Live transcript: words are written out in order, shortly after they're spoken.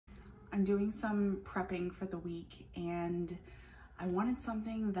I'm doing some prepping for the week and I wanted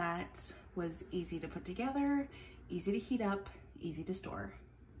something that was easy to put together, easy to heat up, easy to store,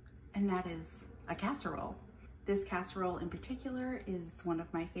 and that is a casserole. This casserole in particular is one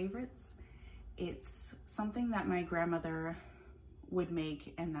of my favorites. It's something that my grandmother would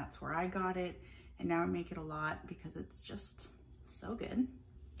make, and that's where I got it, and now I make it a lot because it's just so good.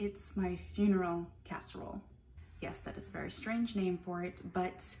 It's my funeral casserole. Yes, that is a very strange name for it,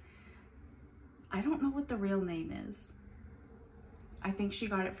 but I don't know what the real name is. I think she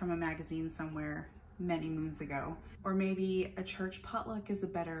got it from a magazine somewhere many moons ago, or maybe a church potluck is a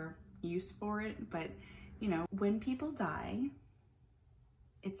better use for it, but you know, when people die,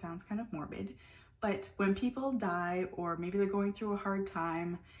 it sounds kind of morbid, but when people die or maybe they're going through a hard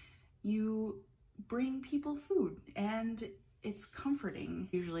time, you bring people food and it's comforting.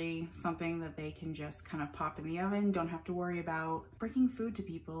 Usually something that they can just kind of pop in the oven, don't have to worry about. Bringing food to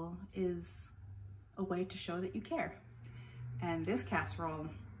people is a way to show that you care. And this casserole,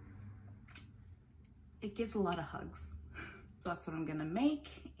 it gives a lot of hugs. So that's what I'm gonna make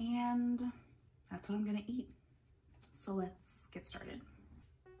and that's what I'm gonna eat. So let's get started.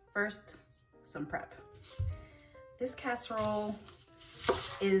 First, some prep. This casserole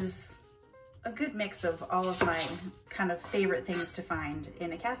is a good mix of all of my kind of favorite things to find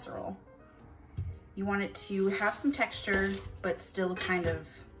in a casserole. You want it to have some texture, but still kind of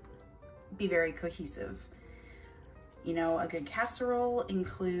be very cohesive. You know, a good casserole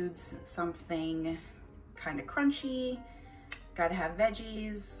includes something kind of crunchy, gotta have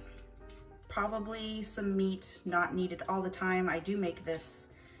veggies, probably some meat, not needed all the time. I do make this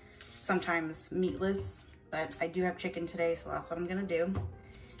sometimes meatless, but I do have chicken today, so that's what I'm gonna do.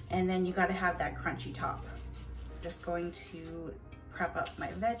 And then you gotta have that crunchy top. Just going to prep up my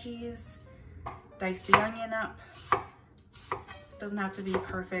veggies, dice the onion up. Doesn't have to be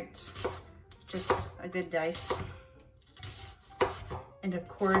perfect, just a good dice. And of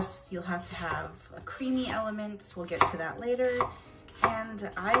course, you'll have to have a creamy element. We'll get to that later. And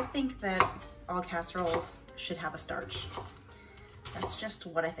I think that all casseroles should have a starch. That's just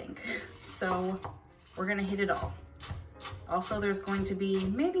what I think. So we're gonna hit it all. Also, there's going to be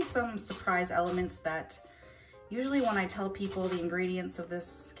maybe some surprise elements that usually when I tell people the ingredients of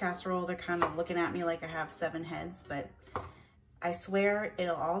this casserole, they're kind of looking at me like I have 7 heads, but I swear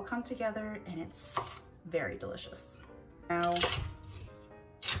it'll all come together and it's very delicious. Now,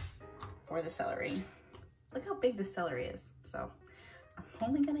 for the celery. Look how big the celery is. So I'm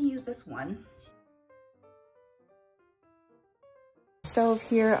only gonna use this one. Stove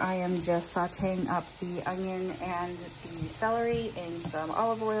here, I am just sauteing up the onion and the celery in some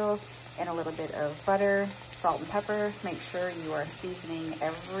olive oil and a little bit of butter, salt and pepper. Make sure you are seasoning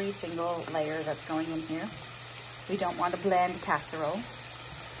every single layer that's going in here. We don't want a bland casserole,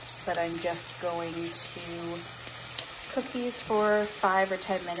 but I'm just going to cook these for 5 or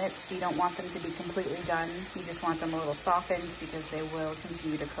 10 minutes. You don't want them to be completely done. You just want them a little softened because they will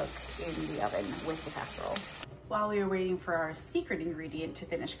continue to cook in the oven with the casserole. While we are waiting for our secret ingredient to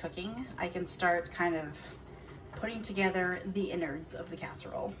finish cooking, I can start kind of putting together the innards of the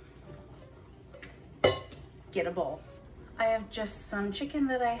casserole. Get a bowl. I have just some chicken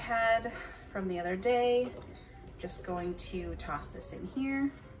that I had from the other day. Just going to toss this in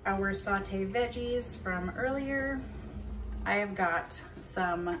here. Our sauteed veggies from earlier. I have got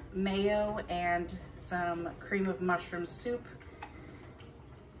some mayo and some cream of mushroom soup.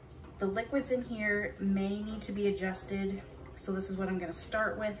 The liquids in here may need to be adjusted, so this is what I'm gonna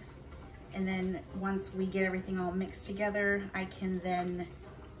start with. And then once we get everything all mixed together, I can then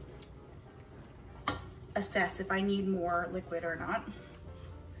assess if I need more liquid or not.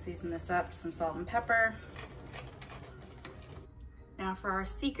 Season this up, some salt and pepper. Now for our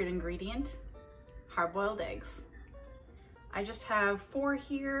secret ingredient, hard-boiled eggs. I just have 4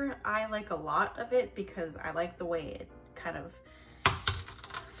 here. I like a lot of it because I like the way it kind of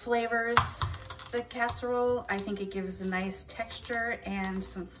flavors the casserole. I think it gives a nice texture and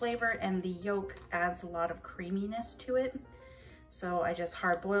some flavor, and the yolk adds a lot of creaminess to it. So I just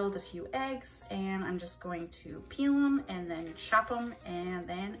hard boiled a few eggs and I'm just going to peel them and then chop them and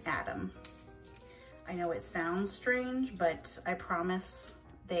then add them. I know it sounds strange, but I promise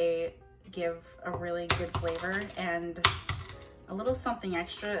they give a really good flavor and a little something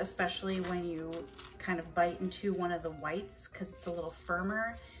extra, especially when you kind of bite into one of the whites because it's a little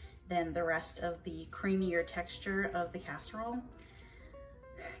firmer than the rest of the creamier texture of the casserole.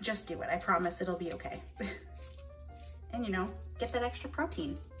 Just do it. I promise it'll be okay. And you know, get that extra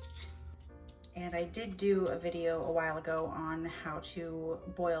protein. And I did do a video a while ago on how to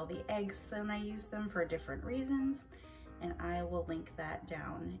boil the eggs, then I use them for different reasons. and I will link that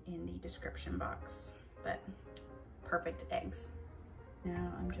down in the description box. But perfect eggs.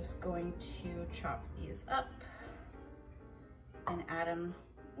 Now I'm just going to chop these up and add them.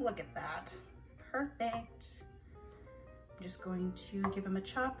 Look at that, perfect. I'm just going to give them a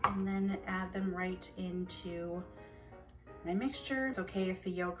chop and then add them right into my mixture. It's okay if the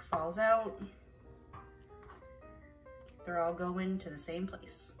yolk falls out. They're all going to the same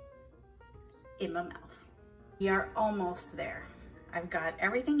place, in my mouth. We are almost there. I've got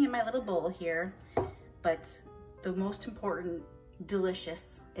everything in my little bowl here, but the most important,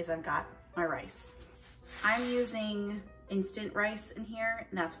 delicious, is I've got my rice. I'm using instant rice in here,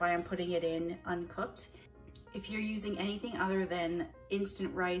 and that's why I'm putting it in uncooked. If you're using anything other than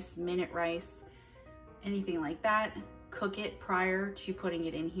instant rice, minute rice, anything like that, cook it prior to putting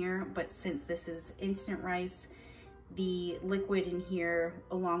it in here. But since this is instant rice, the liquid in here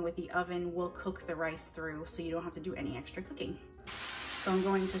along with the oven will cook the rice through, so you don't have to do any extra cooking. So I'm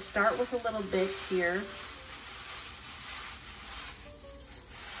going to start with a little bit here.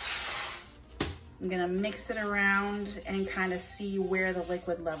 I'm gonna mix it around and kind of see where the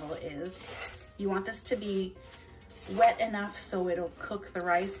liquid level is. You want this to be wet enough so it'll cook the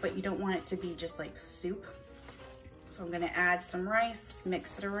rice, but you don't want it to be just like soup. So I'm gonna add some rice,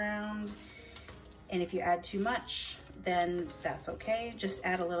 mix it around, and if you add too much, then that's okay. Just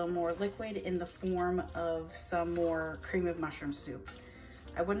add a little more liquid in the form of some more cream of mushroom soup.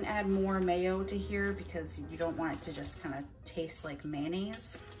 I wouldn't add more mayo to here because you don't want it to just kind of taste like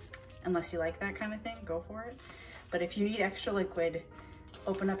mayonnaise. Unless you like that kind of thing, go for it. But if you need extra liquid,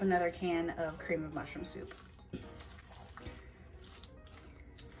 open up another can of cream of mushroom soup.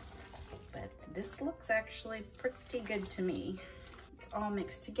 But this looks actually pretty good to me. It's all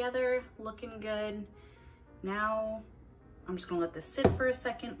mixed together, looking good. Now, I'm just gonna let this sit for a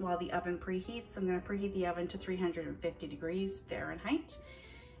second while the oven preheats. I'm gonna preheat the oven to 350 degrees Fahrenheit.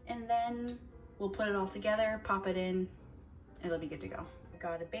 And then we'll put it all together, pop it in, and it'll be good to go.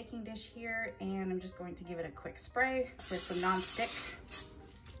 Got a baking dish here, and I'm just going to give it a quick spray with some non-stick.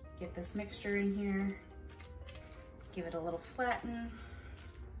 Get this mixture in here, give it a little flatten.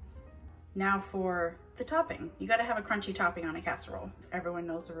 Now for the topping. You gotta have a crunchy topping on a casserole. Everyone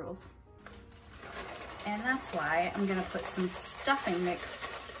knows the rules. And that's why I'm gonna put some stuffing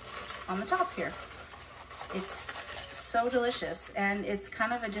mix on the top here. It's so delicious, and it's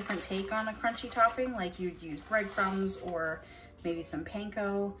kind of a different take on a crunchy topping. Like you'd use breadcrumbs or maybe some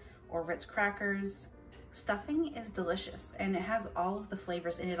panko or Ritz crackers. Stuffing is delicious, and it has all of the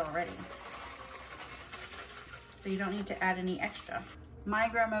flavors in it already. So you don't need to add any extra. My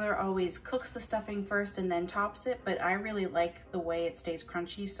grandmother always cooks the stuffing first and then tops it, but I really like the way it stays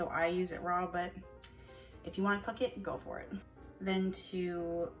crunchy, so I use it raw, but if you want to cook it, go for it. Then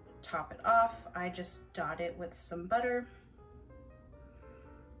to top it off, I just dot it with some butter.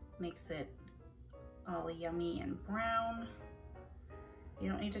 Makes it all yummy and brown. You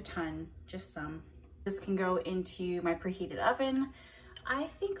don't need a ton, just some. This can go into my preheated oven. I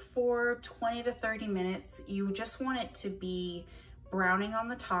think for 20 to 30 minutes, you just want it to be browning on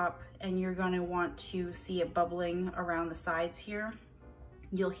the top, and you're gonna want to see it bubbling around the sides here.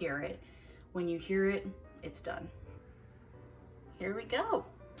 You'll hear it. When you hear it, it's done. Here we go.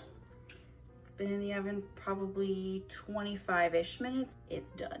 It's been in the oven probably 25-ish minutes.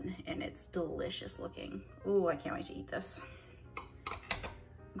 It's done, and it's delicious looking. Ooh, I can't wait to eat this.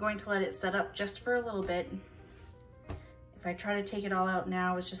 I'm going to let it set up just for a little bit. If I try to take it all out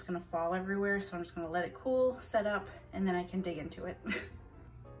now, it's just gonna fall everywhere, so I'm just gonna let it cool, set up, and then I can dig into it.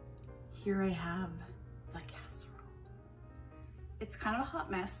 Here I have the casserole. It's kind of a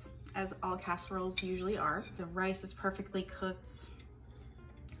hot mess, as all casseroles usually are. The rice is perfectly cooked.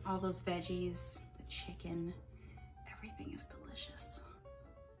 All those veggies, the chicken, everything is delicious.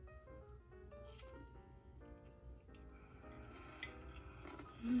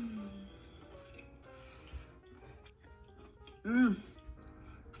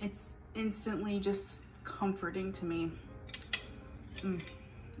 It's instantly just comforting to me.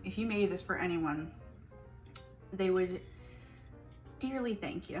 If you made this for anyone, they would dearly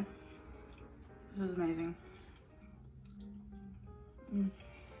thank you. This is amazing.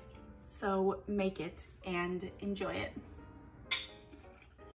 So make it and enjoy it.